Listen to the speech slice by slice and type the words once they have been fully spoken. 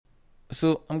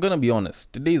So I'm gonna be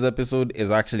honest. Today's episode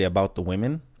is actually about the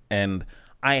women, and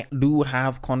I do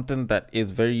have content that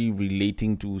is very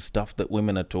relating to stuff that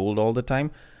women are told all the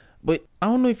time. But I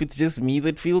don't know if it's just me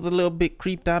that feels a little bit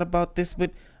creeped out about this,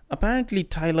 but apparently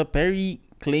Tyler Perry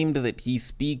claimed that he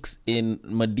speaks in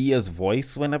Madea's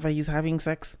voice whenever he's having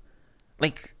sex.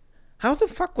 Like, how the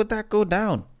fuck would that go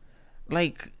down?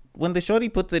 Like, when the shorty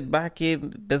puts it back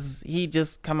in, does he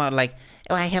just come out like,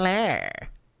 why, hello?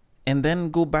 And then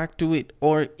go back to it?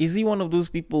 Or is he one of those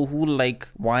people who like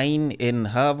whine in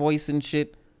her voice and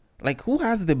shit? Like, who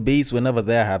has the bass whenever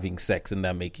they're having sex and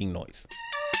they're making noise?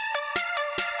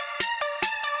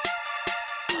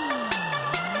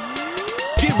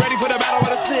 Get ready for the battle of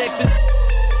the sexes.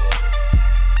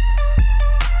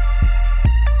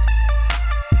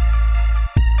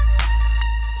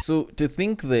 So to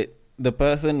think that the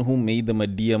person who made the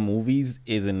Madea movies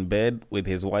is in bed with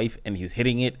his wife and he's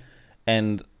hitting it,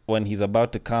 and when he's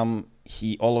about to come,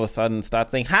 he all of a sudden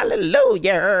starts saying hallelujah,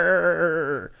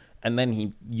 and then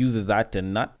he uses that to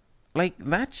nut. Like,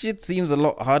 that shit seems a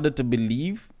lot harder to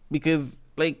believe, because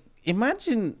like,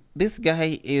 imagine this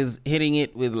guy is hitting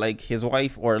it with like his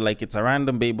wife, or like it's a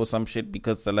random babe or some shit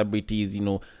because celebrities,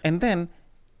 and then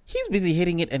he's busy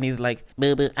hitting it and he's like,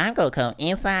 boo, I'm gonna come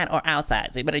inside or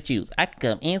outside, so you better choose. I can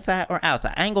come inside or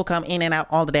outside. I ain't gonna come in and out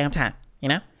all the damn time,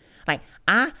 Like,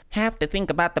 I have to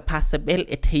think about the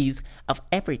possibilities of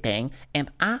everything, and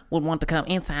I would want to come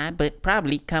inside, but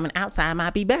probably coming outside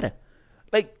might be better.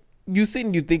 Like, you sit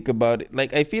and you think about it.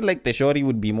 Like, I feel like the shorty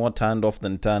would be more turned off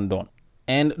than turned on.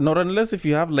 And not unless if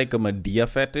you have like a Madea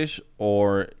fetish,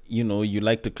 or, you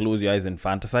like to close your eyes and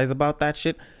fantasize about that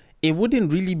shit, it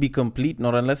wouldn't really be complete,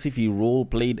 not unless if he role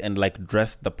played and like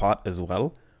dressed the part as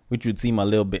well, which would seem a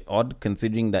little bit odd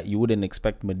considering that you wouldn't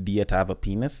expect Madea to have a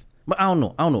penis. But I don't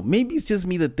know. Maybe it's just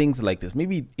me that thinks like this.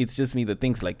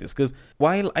 Because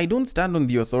while I don't stand on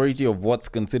the authority of what's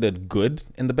considered good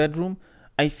in the bedroom,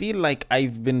 I feel like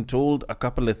I've been told a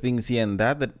couple of things here and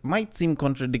there that might seem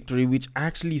contradictory, which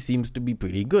actually seems to be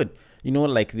pretty good.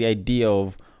 Like the idea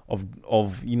of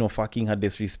fucking her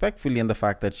disrespectfully and the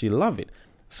fact that she'll love it.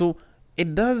 So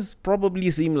it does probably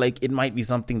seem like it might be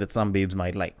something that some babes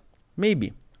might like.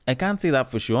 Maybe. I can't say that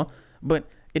for sure, but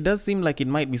it does seem like it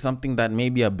might be something that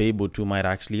maybe a babe or two might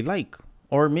actually like.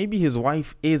 Or maybe his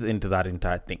wife is into that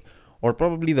entire thing. Or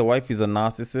probably the wife is a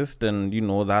narcissist and,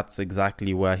 that's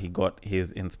exactly where he got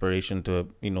his inspiration to,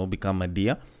 become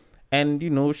Madea. And,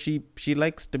 she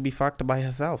likes to be fucked by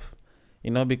herself.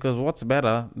 Because what's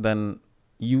better than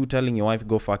you telling your wife,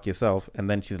 go fuck yourself, and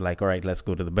then she's like, all right, let's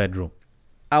go to the bedroom.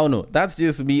 I don't know. That's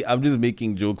just me. I'm just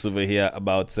making jokes over here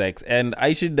about sex. And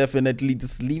I should definitely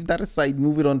just leave that aside,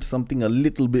 move it on to something a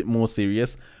little bit more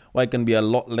serious, where I can be a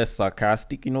lot less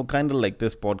sarcastic, kind of like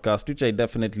this podcast, which I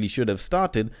definitely should have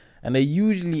started. And I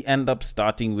usually end up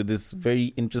starting with this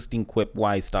very interesting quip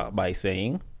where I start by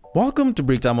saying, welcome to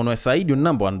Breaktime on West Side, your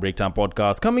number one Breaktime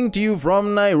podcast, coming to you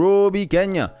from Nairobi,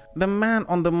 Kenya. The man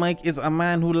on the mic is a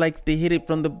man who likes to hit it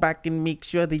from the back and make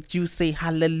sure that you say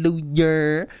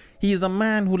hallelujah. He is a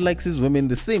man who likes his women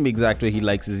the same exact way he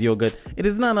likes his yogurt. It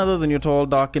is none other than your tall,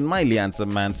 dark, and mildly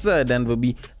handsome man, Sir Denver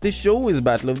B. The show is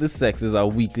Battle of the Sexes, our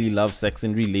weekly love, sex,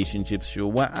 and relationships show,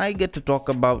 where I get to talk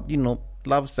about,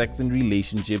 love, sex, and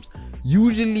relationships.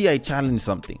 Usually I challenge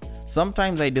something.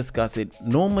 Sometimes I discuss it.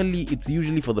 Normally it's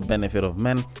usually for the benefit of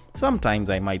men. Sometimes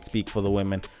I might speak for the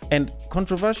women. And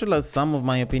controversial as some of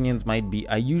my opinions might be,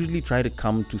 I usually try to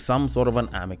come to some sort of an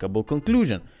amicable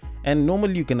conclusion. And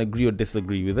normally you can agree or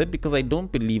disagree with it, because I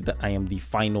don't believe that I am the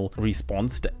final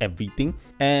response to everything.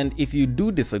 And if you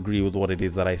do disagree with what it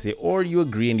is that I say, or you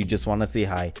agree and you just want to say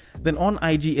hi, then on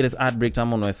IG it is at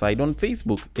Breaktime on Westside. On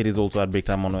Facebook it is also at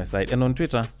Breaktime on Westside. And on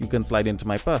Twitter you can slide into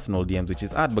my personal DMs, which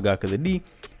is at Bagaka the D.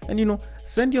 And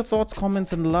send your thoughts,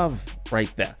 comments, and love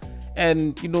right there.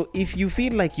 And if you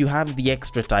feel like you have the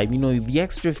extra time, the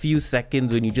extra few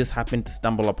seconds when you just happen to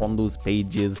stumble upon those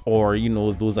pages or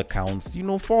those accounts,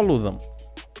 follow them.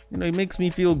 It makes me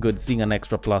feel good seeing an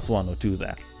extra +1 or 2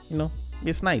 there.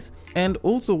 It's nice. And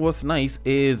also what's nice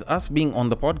is us being on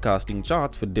the podcasting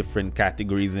charts for different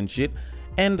categories and shit.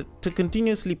 And to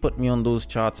continuously put me on those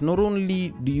charts, not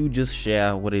only do you just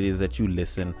share what it is that you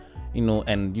listen,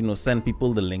 and send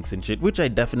people the links and shit, which I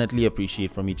definitely appreciate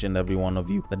from each and every one of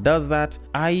you that does that.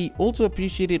 I also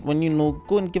appreciate it when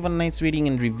go and give a nice rating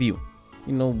and review.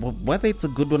 Whether it's a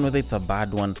good one, whether it's a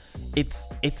bad one,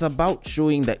 it's about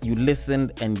showing that you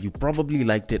listened and you probably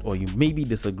liked it, or you maybe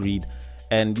disagreed,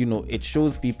 and it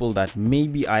shows people that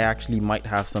maybe I actually might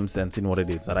have some sense in what it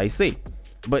is that I say.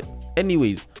 But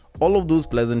anyways, all of those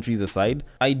pleasantries aside,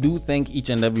 I do thank each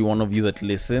and every one of you that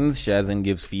listens, shares, and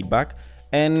gives feedback.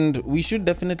 And we should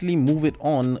definitely move it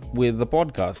on with the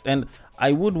podcast. And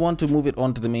I would want to move it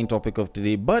on to the main topic of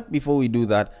today. But before we do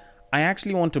that, I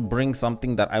actually want to bring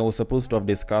something that I was supposed to have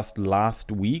discussed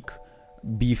last week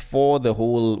before the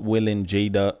whole Will and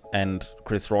Jada and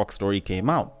Chris Rock story came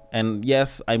out. And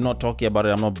yes, I'm not talking about it.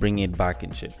 I'm not bringing it back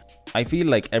and shit. I feel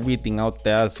like everything out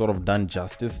there has sort of done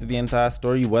justice to the entire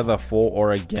story, whether for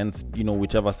or against,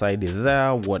 whichever side is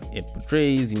there, what it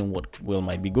portrays, what Will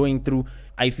might be going through.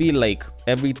 I feel like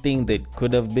everything that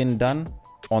could have been done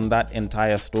on that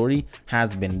entire story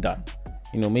has been done.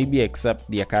 Maybe except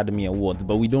the Academy Awards,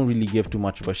 but we don't really give too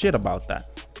much of a shit about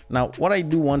that. Now, what I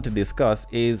do want to discuss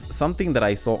is something that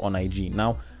I saw on IG.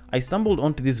 Now, I stumbled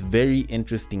onto this very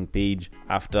interesting page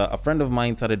after a friend of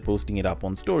mine started posting it up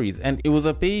on stories. And it was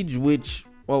a page which,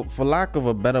 well, for lack of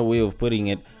a better way of putting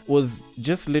it, was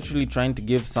just literally trying to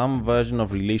give some version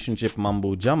of relationship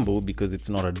mumbo jumbo because it's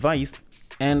not advice.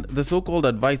 And the so-called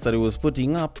advice that it was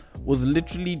putting up was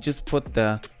literally just put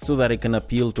there so that it can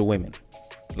appeal to women.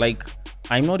 Like,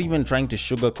 I'm not even trying to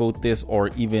sugarcoat this or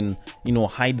even,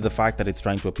 hide the fact that it's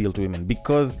trying to appeal to women,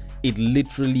 because it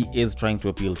literally is trying to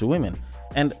appeal to women.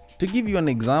 And to give you an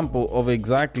example of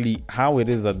exactly how it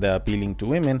is that they're appealing to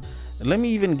women, let me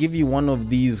even give you one of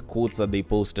these quotes that they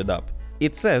posted up.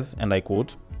 It says, and I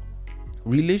quote,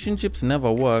 "Relationships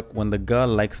never work when the girl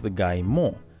likes the guy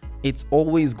more. It's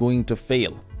always going to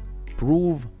fail.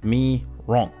 Prove me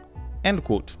wrong." End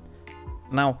quote.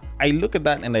 Now, I look at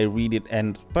that and I read it,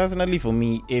 and personally for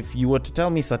me, if you were to tell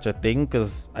me such a thing,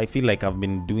 because I feel like I've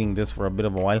been doing this for a bit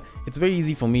of a while, it's very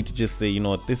easy for me to just say,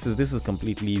 this is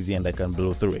completely easy and I can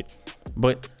blow through it.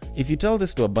 But if you tell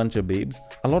this to a bunch of babes,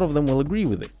 a lot of them will agree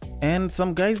with it. And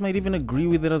some guys might even agree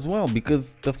with it as well,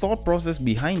 because the thought process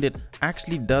behind it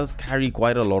actually does carry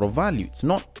quite a lot of value. It's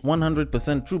not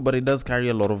 100% true, but it does carry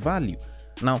a lot of value.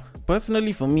 Now,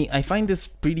 personally for me, I find this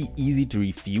pretty easy to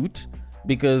refute.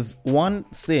 Because 1,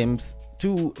 Sims,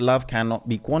 2, love cannot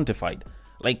be quantified.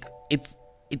 Like, it's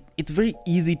very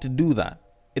easy to do that.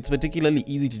 It's particularly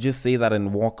easy to just say that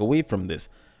and walk away from this.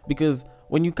 Because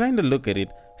when you kind of look at it,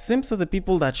 Sims are the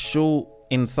people that show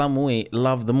in some way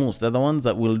love the most. They're the ones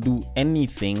that will do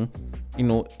anything,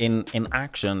 in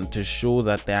action to show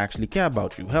that they actually care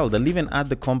about you. Hell, they'll even add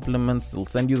the compliments, they'll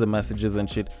send you the messages and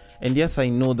shit. And yes, I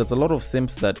know there's a lot of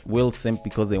Simps that will simp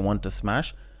because they want to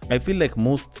smash. I feel like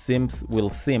most Simps will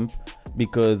simp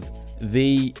because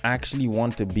they actually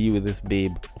want to be with this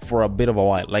babe for a bit of a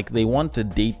while. Like, they want to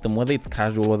date them, whether it's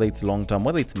casual, whether it's long term,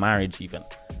 whether it's marriage even.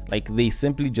 Like, they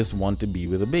simply just want to be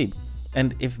with a babe.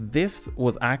 And if this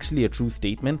was actually a true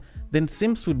statement, then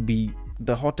Simps would be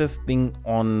the hottest thing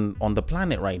on the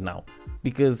planet right now.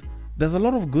 Because there's a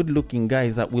lot of good looking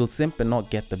guys that will simp and not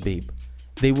get the babe.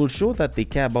 They will show that they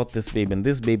care about this babe, and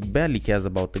this babe barely cares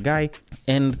about the guy.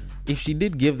 And if she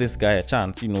did give this guy a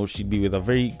chance, she'd be with a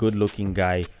very good looking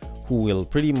guy who will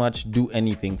pretty much do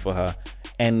anything for her.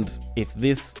 And if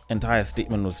this entire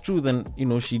statement was true, then,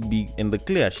 she'd be in the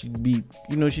clear. She'd be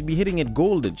hitting it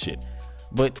gold and shit.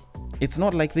 But it's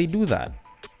not like they do that.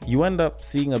 You end up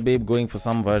seeing a babe going for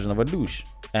some version of a douche.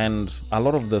 And a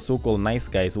lot of the so-called nice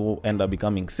guys who end up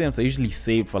becoming Sims are usually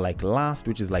saved for like last,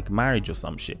 which is like marriage or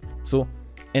some shit. So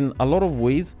in a lot of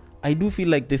ways, I do feel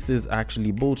like this is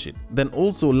actually bullshit. Then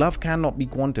also, love cannot be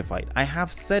quantified. I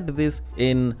have said this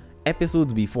in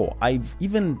episodes before. I've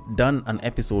even done an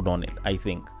episode on it, I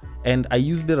think. And I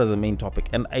used it as a main topic.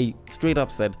 And I straight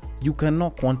up said, you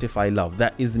cannot quantify love.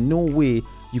 There is no way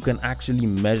you can actually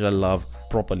measure love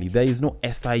properly. There is no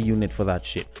SI unit for that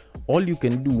shit. All you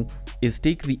can do is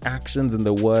take the actions and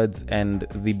the words and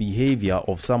the behavior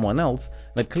of someone else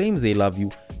that claims they love you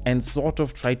and sort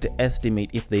of try to estimate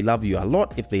if they love you a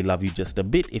lot, if they love you just a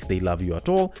bit, if they love you at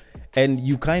all. And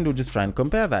you kind of just try and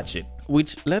compare that shit.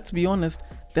 Which, let's be honest,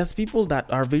 there's people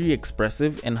that are very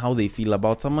expressive in how they feel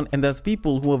about someone, and there's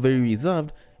people who are very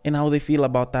reserved in how they feel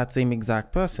about that same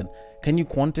exact person. Can you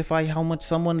quantify how much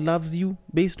someone loves you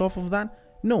based off of that?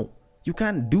 No. You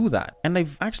can't do that. And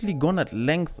I've actually gone at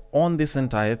length on this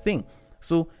entire thing.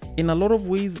 So in a lot of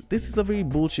ways, this is a very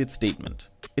bullshit statement.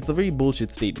 It's a very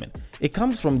bullshit statement. It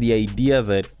comes from the idea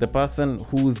that the person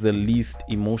who's the least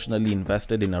emotionally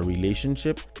invested in a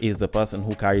relationship is the person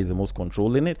who carries the most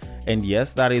control in it. And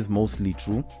yes, that is mostly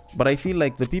true. But I feel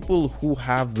like the people who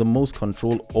have the most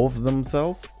control of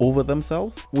themselves, over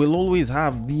themselves, will always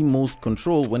have the most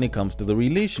control when it comes to the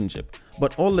relationship.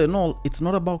 But all in all, it's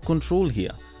not about control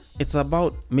here. It's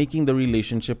about making the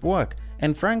relationship work.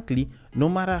 And frankly, no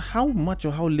matter how much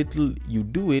or how little you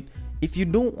do it, if you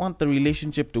don't want the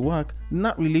relationship to work, then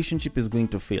that relationship is going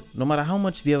to fail, no matter how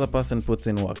much the other person puts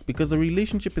in work, because a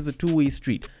relationship is a two-way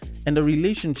street, and a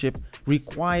relationship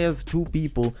requires two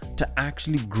people to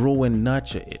actually grow and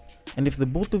nurture it. And if the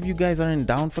both of you guys aren't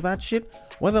down for that shit,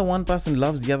 whether one person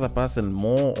loves the other person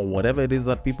more or whatever it is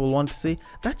that people want to say,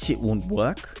 that shit won't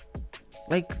work.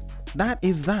 Like, that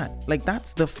is that. Like,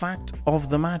 that's the fact of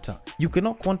the matter. You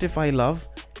cannot quantify love,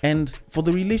 and for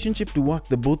the relationship to work,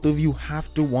 the both of you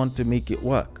have to want to make it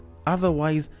work.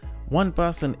 Otherwise, one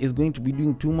person is going to be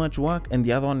doing too much work and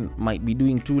the other one might be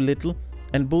doing too little,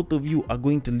 and both of you are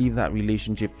going to leave that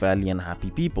relationship fairly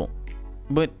unhappy people.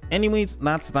 But anyways,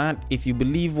 that's that. If you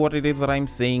believe what it is that I'm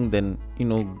saying, then,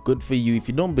 good for you. If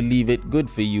you don't believe it, good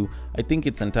for you. I think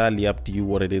it's entirely up to you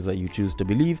what it is that you choose to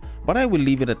believe. But I will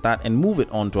leave it at that and move it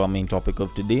on to our main topic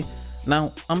of today.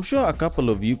 Now, I'm sure a couple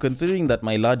of you, considering that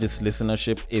my largest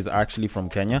listenership is actually from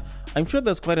Kenya, I'm sure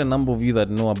there's quite a number of you that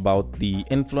know about the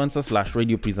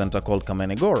influencer/radio presenter called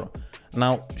Kamene Goro.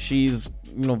 Now, she's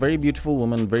very beautiful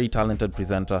woman, very talented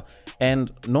presenter,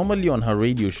 and normally on her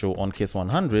radio show on Kiss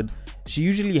 100, she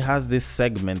usually has this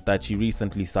segment that she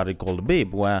recently started called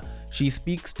Babe, where she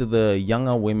speaks to the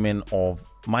younger women of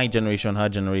my generation, her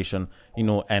generation,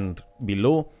 and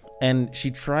below, and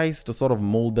she tries to sort of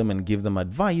mold them and give them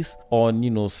advice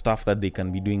on, stuff that they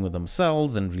can be doing with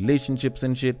themselves and relationships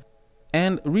and shit.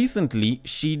 And recently,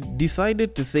 she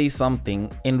decided to say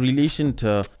something in relation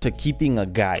to keeping a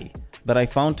guy that I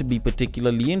found to be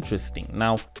particularly interesting.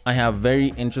 Now, I have very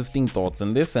interesting thoughts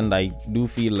on this, and I do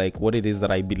feel like what it is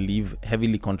that I believe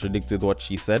heavily contradicts with what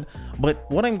she said.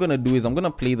 But what I'm going to do is I'm going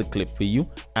to play the clip for you,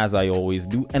 as I always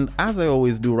do. And as I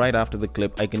always do, right after the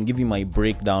clip, I can give you my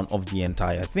breakdown of the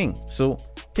entire thing. So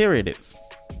here it is.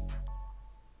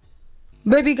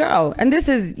 Baby girl, and this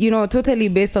is, totally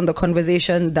based on the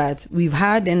conversation that we've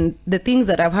had and the things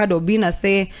that I've heard Obina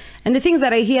say and the things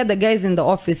that I hear the guys in the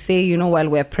office say, while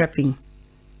we're prepping.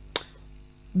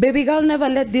 Baby girl, never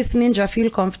let this ninja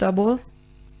feel comfortable.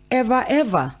 Ever,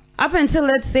 ever. Up until,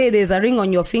 let's say, there's a ring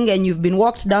on your finger and you've been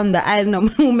walked down the aisle,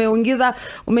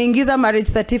 umeingiza marriage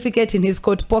certificate in his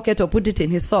coat pocket or put it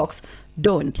in his socks.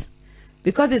 Don't.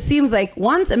 Because it seems like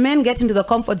once a man gets into the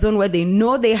comfort zone where they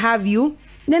know they have you,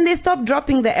 then they stop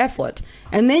dropping the effort.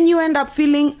 And then you end up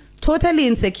feeling totally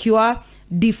insecure,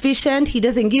 deficient. He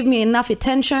doesn't give me enough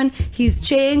attention. He's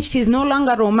changed. He's no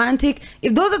longer romantic.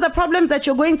 If those are the problems that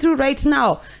you're going through right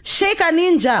now, shake a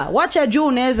ninja. Watch a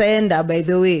June enda, by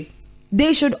the way.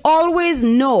 They should always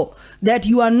know that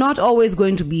you are not always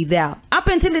going to be there. Up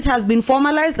until it has been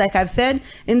formalized, like I've said,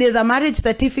 and there's a marriage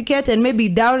certificate and maybe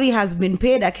dowry has been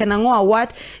paid, a kenangoa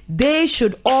what, they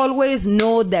should always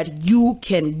know that you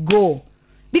can go.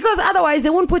 Because otherwise, they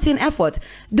won't put in effort.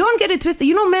 Don't get it twisted.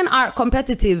 Men are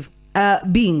competitive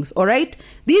beings, all right?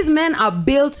 These men are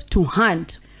built to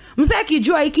hunt. Mse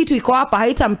akijua hii kitu iko hapa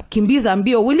haitamkimbiza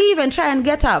mbio. Will he even try and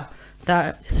get up?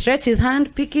 Stretch his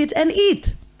hand, pick it, and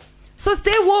eat. So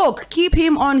stay woke. Keep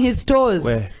him on his toes.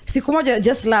 Siku moja,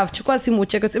 just laugh. Chukua simu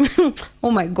cheke.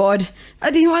 Oh my God.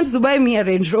 He wants to buy me a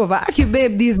Range Rover. Aki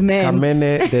babe, these men.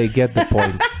 Kamene, they get the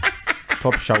point.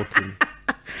 Stop shouting.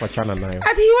 And he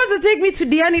wants to take me to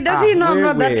Diani. Does he know I'm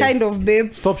not that kind of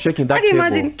babe? Stop shaking that table.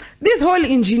 Imagine this whole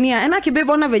engineer. And aki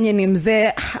babe ona venye ni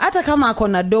mzee. Hata kama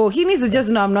akona do. He needs to just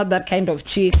know I'm not that kind of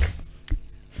chick.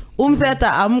 Umse ata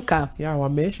amka. Yeah,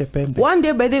 wameeshe pembe. One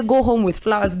day, they go home with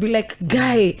flowers. Be like,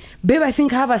 guy, babe, I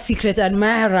think I have a secret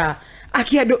admirer.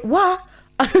 Aki ado, what?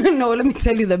 No, let me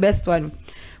tell you the best one.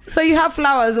 So you have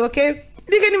flowers, okay?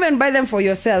 You can even buy them for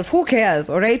yourself. Who cares,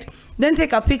 all right? Then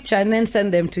take a picture and then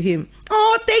send them to him.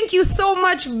 Oh, thank you so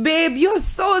much, babe. You're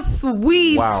so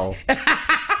sweet. Wow.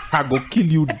 I go kill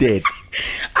you dead.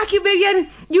 Aki, baby,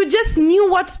 you just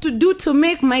knew what to do to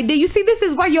make my day. You see, this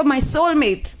is why you're my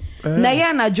soulmate. Na yeye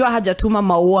anajua hajatuma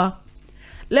maua.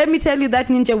 Let me tell you, that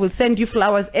ninja will send you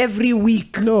flowers every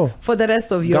week. No. For the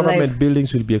rest of your life. Government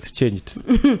buildings will be exchanged.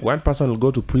 One person will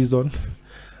go to prison.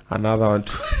 Another one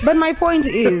too. But my point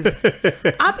is,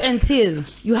 up until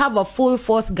you have a full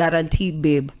force guarantee,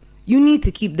 babe, you need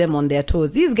to keep them on their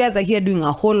toes. These guys are here doing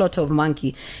a whole lot of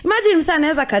monkey. Imagine msa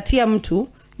anaweza katia mtu.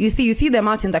 You see them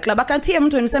out in the club. Akatia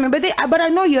mtu niseme, but I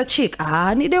know your chick.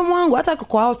 Ni demu wangu hata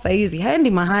kwa house saizi.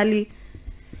 Haendi mahali.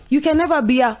 You can never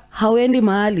be a haendi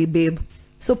mahali, babe.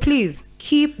 So please,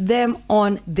 keep them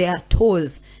on their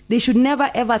toes. They should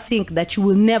never ever think that you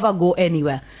will never go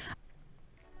anywhere.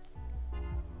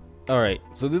 Alright,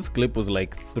 so this clip was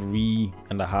like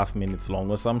 3.5 minutes long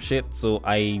or some shit. So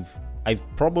I've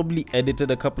probably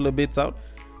edited a couple of bits out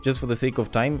just for the sake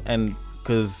of time. And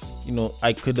because,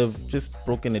 I could have just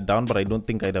broken it down, but I don't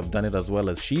think I'd have done it as well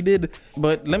as she did.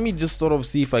 But let me just sort of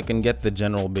see if I can get the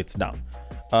general bits down.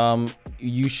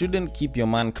 You shouldn't keep your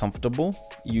man comfortable.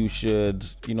 You should,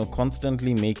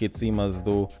 constantly make it seem as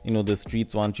though, the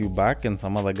streets want you back and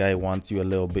some other guy wants you a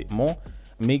little bit more.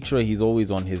 Make sure he's always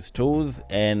on his toes.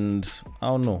 And I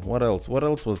don't know, what else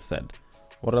was said?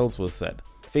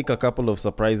 Fake a couple of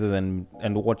surprises and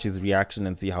watch his reaction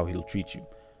and see how he'll treat you.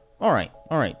 All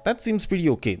right. That seems pretty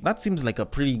okay. That seems like a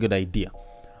pretty good idea.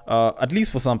 At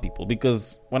least for some people,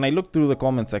 because when I looked through the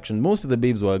comment section, most of the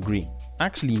babes were agreeing.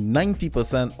 Actually,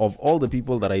 90% of all the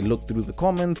people that I looked through the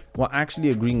comments were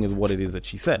actually agreeing with what it is that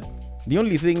she said. The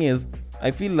only thing is,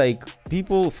 I feel like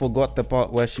people forgot the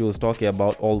part where she was talking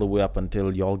about all the way up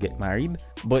until y'all get married.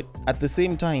 But at the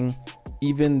same time,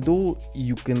 even though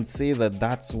you can say that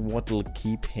that's what'll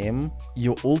keep him,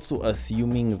 you're also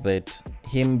assuming that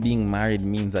him being married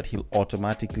means that he'll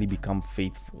automatically become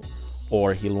faithful,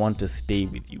 or he'll want to stay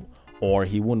with you, or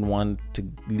he wouldn't want to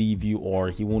leave you, or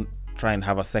he won't try and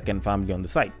have a second family on the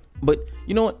side. But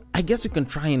you know what? I guess we can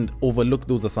try and overlook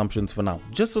those assumptions for now,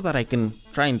 just so that I can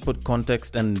try and put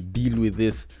context and deal with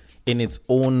this in its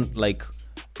own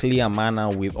clear manner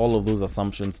with all of those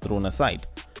assumptions thrown aside.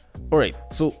 Alright,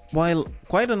 so while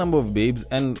quite a number of babes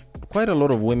and quite a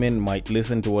lot of women might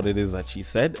listen to what it is that she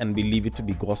said and believe it to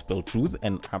be gospel truth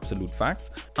and absolute facts,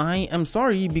 I am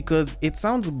sorry, because it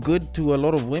sounds good to a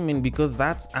lot of women, because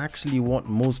that's actually what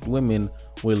most women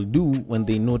will do when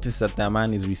they notice that their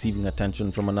man is receiving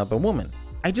attention from another woman.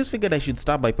 I just figured I should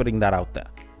start by putting that out there,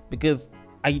 because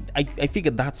I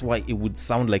figured that's why it would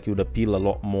sound like it would appeal a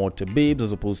lot more to babes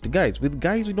as opposed to guys. With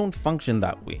guys, we don't function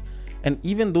that way. And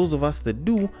even those of us that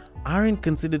do aren't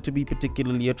considered to be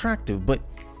particularly attractive. But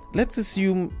let's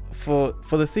assume for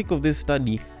the sake of this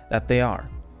study that they are.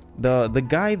 The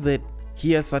guy that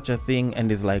hears such a thing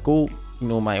and is like, oh,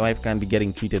 my wife can't be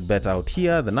getting treated better out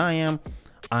here than I am.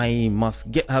 I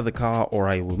must get her the car, or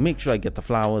I will make sure I get the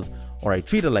flowers, or I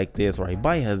treat her like this, or I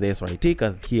buy her this, or I take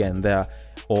her here and there,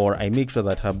 or I make sure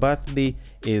that her birthday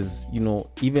is,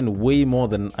 even way more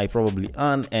than I probably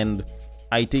earn, and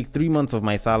I take 3 months of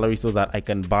my salary so that I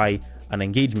can buy an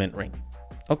engagement ring.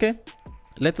 Okay?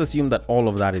 Let's assume that all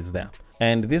of that is there.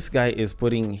 And this guy is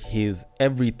putting his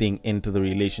everything into the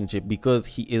relationship because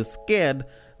he is scared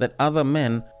that other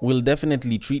men will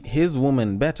definitely treat his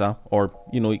woman better, or,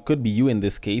 it could be you in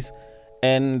this case,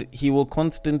 and he will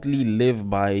constantly live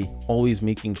by always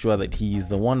making sure that he is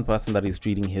the one person that is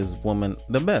treating his woman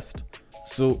the best.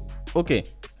 So, okay,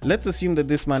 let's assume that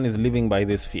this man is living by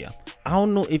this fear. I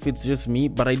don't know if it's just me,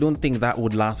 but I don't think that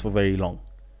would last for very long.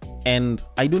 And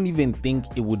I don't even think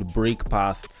it would break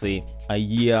past, say, a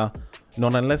year.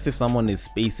 Not unless if someone is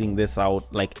spacing this out,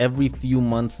 every few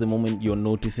months, the moment you're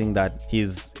noticing that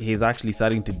he's actually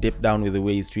starting to dip down with the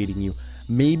way he's treating you.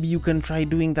 Maybe you can try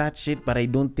doing that shit, but I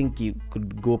don't think it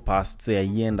could go past, say, a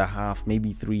year and a half,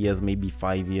 maybe 3 years, maybe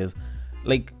 5 years.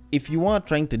 If you are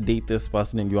trying to date this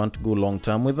person and you want to go long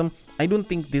term with them, I don't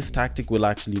think this tactic will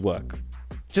actually work.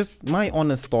 Just my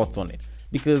honest thoughts on it.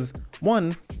 Because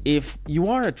one, if you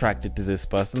are attracted to this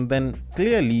person, then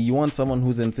clearly you want someone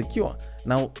who's insecure.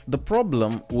 Now, the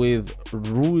problem with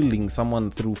ruling someone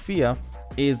through fear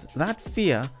is that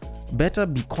fear better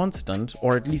be constant,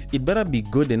 or at least it better be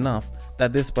good enough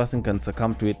that this person can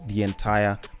succumb to it the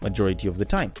entire majority of the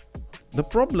time. The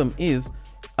problem is,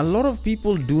 a lot of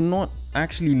people do not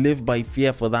actually live by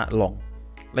fear for that long.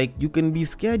 You can be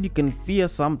scared, you can fear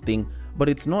something, but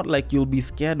it's not like you'll be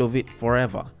scared of it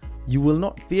forever. You will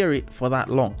not fear it for that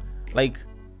long.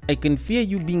 I can fear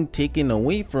you being taken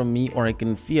away from me, or I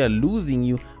can fear losing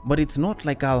you, but it's not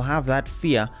like I'll have that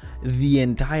fear the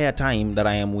entire time that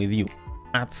I am with you.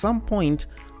 At some point,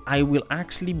 I will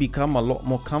actually become a lot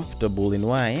more comfortable in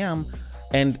where I am,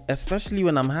 and especially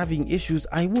when I'm having issues,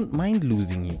 I won't mind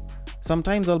losing you.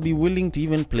 Sometimes I'll be willing to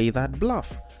even play that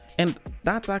bluff. And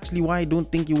that's actually why I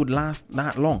don't think it would last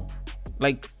that long.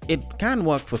 It can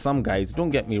work for some guys, don't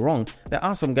get me wrong. There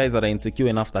are some guys that are insecure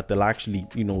enough that they'll actually,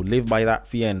 live by that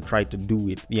fear and try to do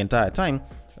it the entire time.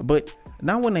 But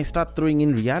now when I start throwing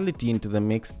in reality into the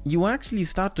mix, you actually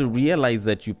start to realize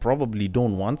that you probably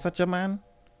don't want such a man.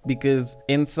 Because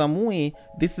in some way,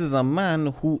 this is a man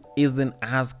who isn't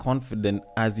as confident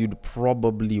as you'd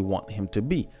probably want him to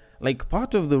be.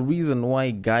 Part of the reason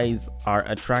why guys are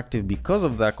attractive because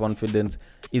of their confidence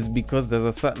is because there's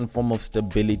a certain form of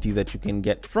stability that you can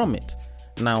get from it.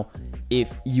 Now,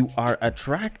 if you are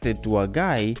attracted to a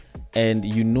guy and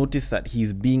you notice that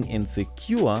he's being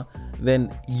insecure,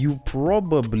 then you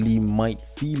probably might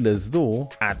feel as though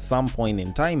at some point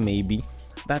in time maybe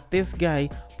that this guy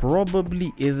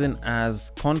probably isn't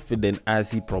as confident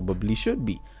as he probably should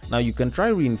be. Now, you can try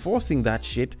reinforcing that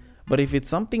shit, but if it's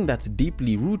something that's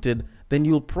deeply rooted, then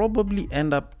you'll probably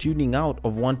end up tuning out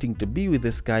of wanting to be with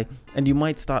this guy, and you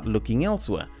might start looking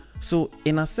elsewhere. So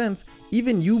in a sense,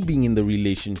 even you being in the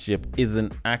relationship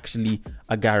isn't actually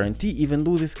a guarantee, even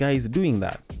though this guy is doing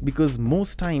that. Because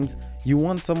most times you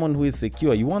want someone who is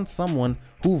secure, you want someone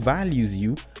who values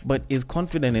you but is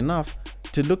confident enough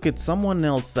to look at someone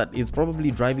else that is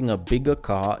probably driving a bigger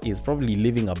car, is probably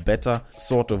living a better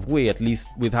sort of way, at least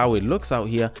with how it looks out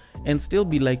here, and still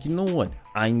be like, you know what,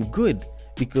 I'm good.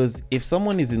 Because if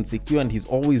someone is insecure and he's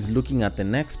always looking at the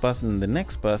next person and the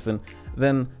next person,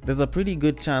 then there's a pretty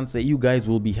good chance that you guys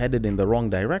will be headed in the wrong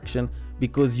direction,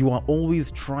 because you are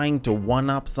always trying to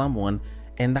one-up someone,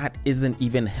 and that isn't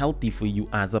even healthy for you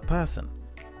as a person.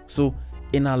 So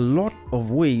in a lot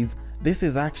of ways, this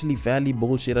is actually fairly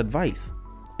bullshit advice.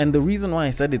 And the reason why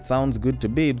I said it sounds good to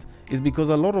babes is because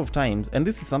a lot of times, and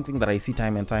this is something that I see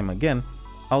time and time again,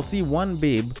 I'll see one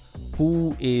babe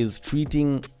who is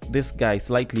treating this guy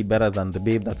slightly better than the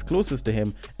babe that's closest to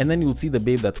him, and then you'll see the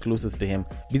babe that's closest to him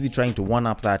busy trying to one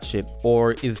up that shit,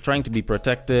 or is trying to be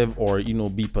protective, or, you know,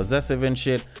 be possessive and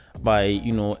shit by,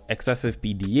 you know, excessive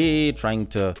PDA, trying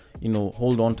to, you know,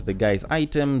 hold on to the guy's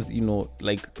items, you know,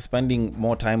 like spending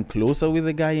more time closer with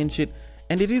the guy and shit.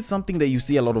 And it is something that you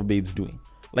see a lot of babes doing.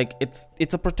 Like,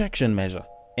 it's a protection measure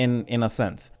in a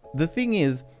sense. The thing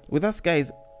is, with us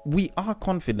guys, we are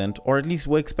confident, or at least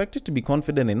we're expected to be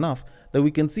confident enough that we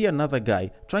can see another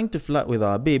guy trying to flirt with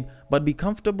our babe, but be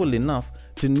comfortable enough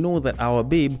to know that our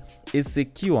babe is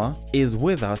secure, is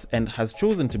with us, and has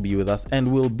chosen to be with us, and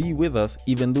will be with us,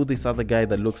 even though this other guy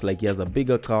that looks like he has a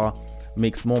bigger car,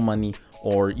 makes more money,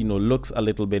 or, you know, looks a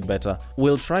little bit better,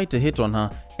 will try to hit on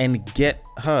her and get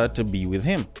her to be with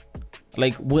him.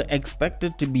 Like, we're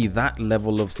expected to be that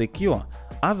level of secure.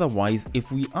 Otherwise,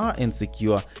 if we are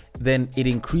insecure, then it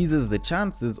increases the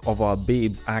chances of our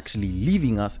babes actually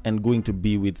leaving us and going to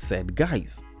be with said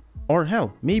guys. Or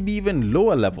hell, maybe even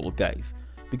lower level guys.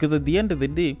 Because at the end of the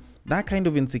day, that kind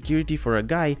of insecurity for a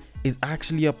guy is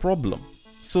actually a problem.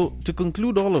 So to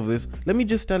conclude all of this, let me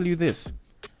just tell you this.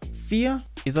 Fear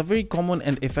is a very common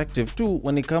and effective tool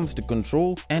when it comes to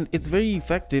control, and it's very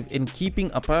effective in keeping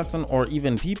a person or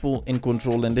even people in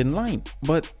control and in line.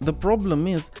 But the problem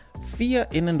is, fear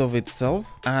in and of itself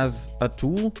as a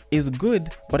tool is good,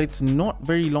 but it's not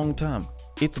very long term.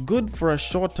 It's good for a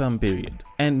short term period,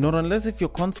 and not unless if you're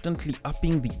constantly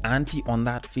upping the ante on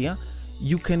that fear,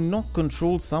 you cannot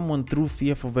control someone through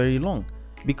fear for very long.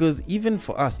 Because even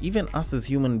for us, even us as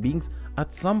human beings,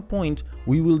 at some point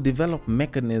we will develop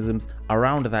mechanisms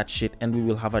around that shit, and we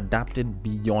will have adapted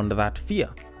beyond that fear.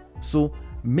 So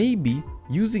maybe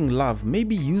using love,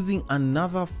 maybe using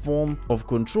another form of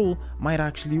control might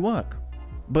actually work.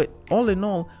 But all in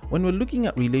all, when we're looking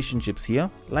at relationships here,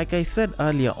 like I said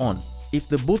earlier on, if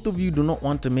the both of you do not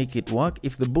want to make it work,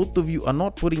 if the both of you are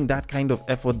not putting that kind of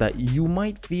effort that you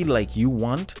might feel like you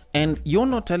want, and you're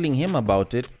not telling him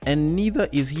about it, and neither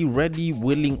is he ready,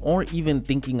 willing, or even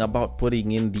thinking about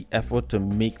putting in the effort to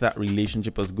make that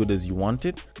relationship as good as you want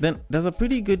it, then there's a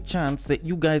pretty good chance that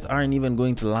you guys aren't even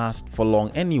going to last for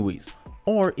long anyways.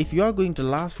 Or if you are going to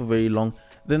last for very long,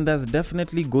 then there's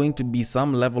definitely going to be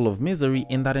some level of misery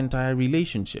in that entire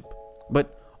relationship.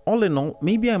 But all in all,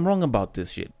 maybe I'm wrong about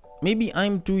this shit. Maybe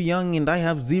I'm too young and I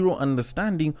have zero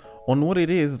understanding on what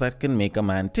it is that can make a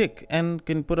man tick and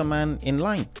can put a man in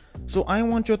line. So I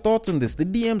want your thoughts on this. The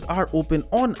DMs are open.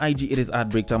 On IG, it is at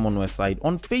Breaktime on Westside.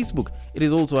 On Facebook, it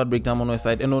is also at Breaktime on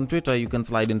Westside. And on Twitter, you can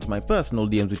slide into my personal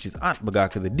DMs, which is at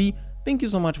Bagaka the D. Thank you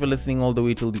so much for listening all the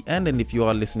way till the end. And if you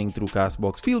are listening through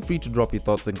Castbox, feel free to drop your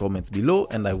thoughts and comments below,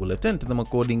 and I will attend to them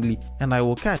accordingly. And I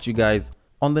will catch you guys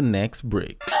on the next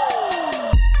break.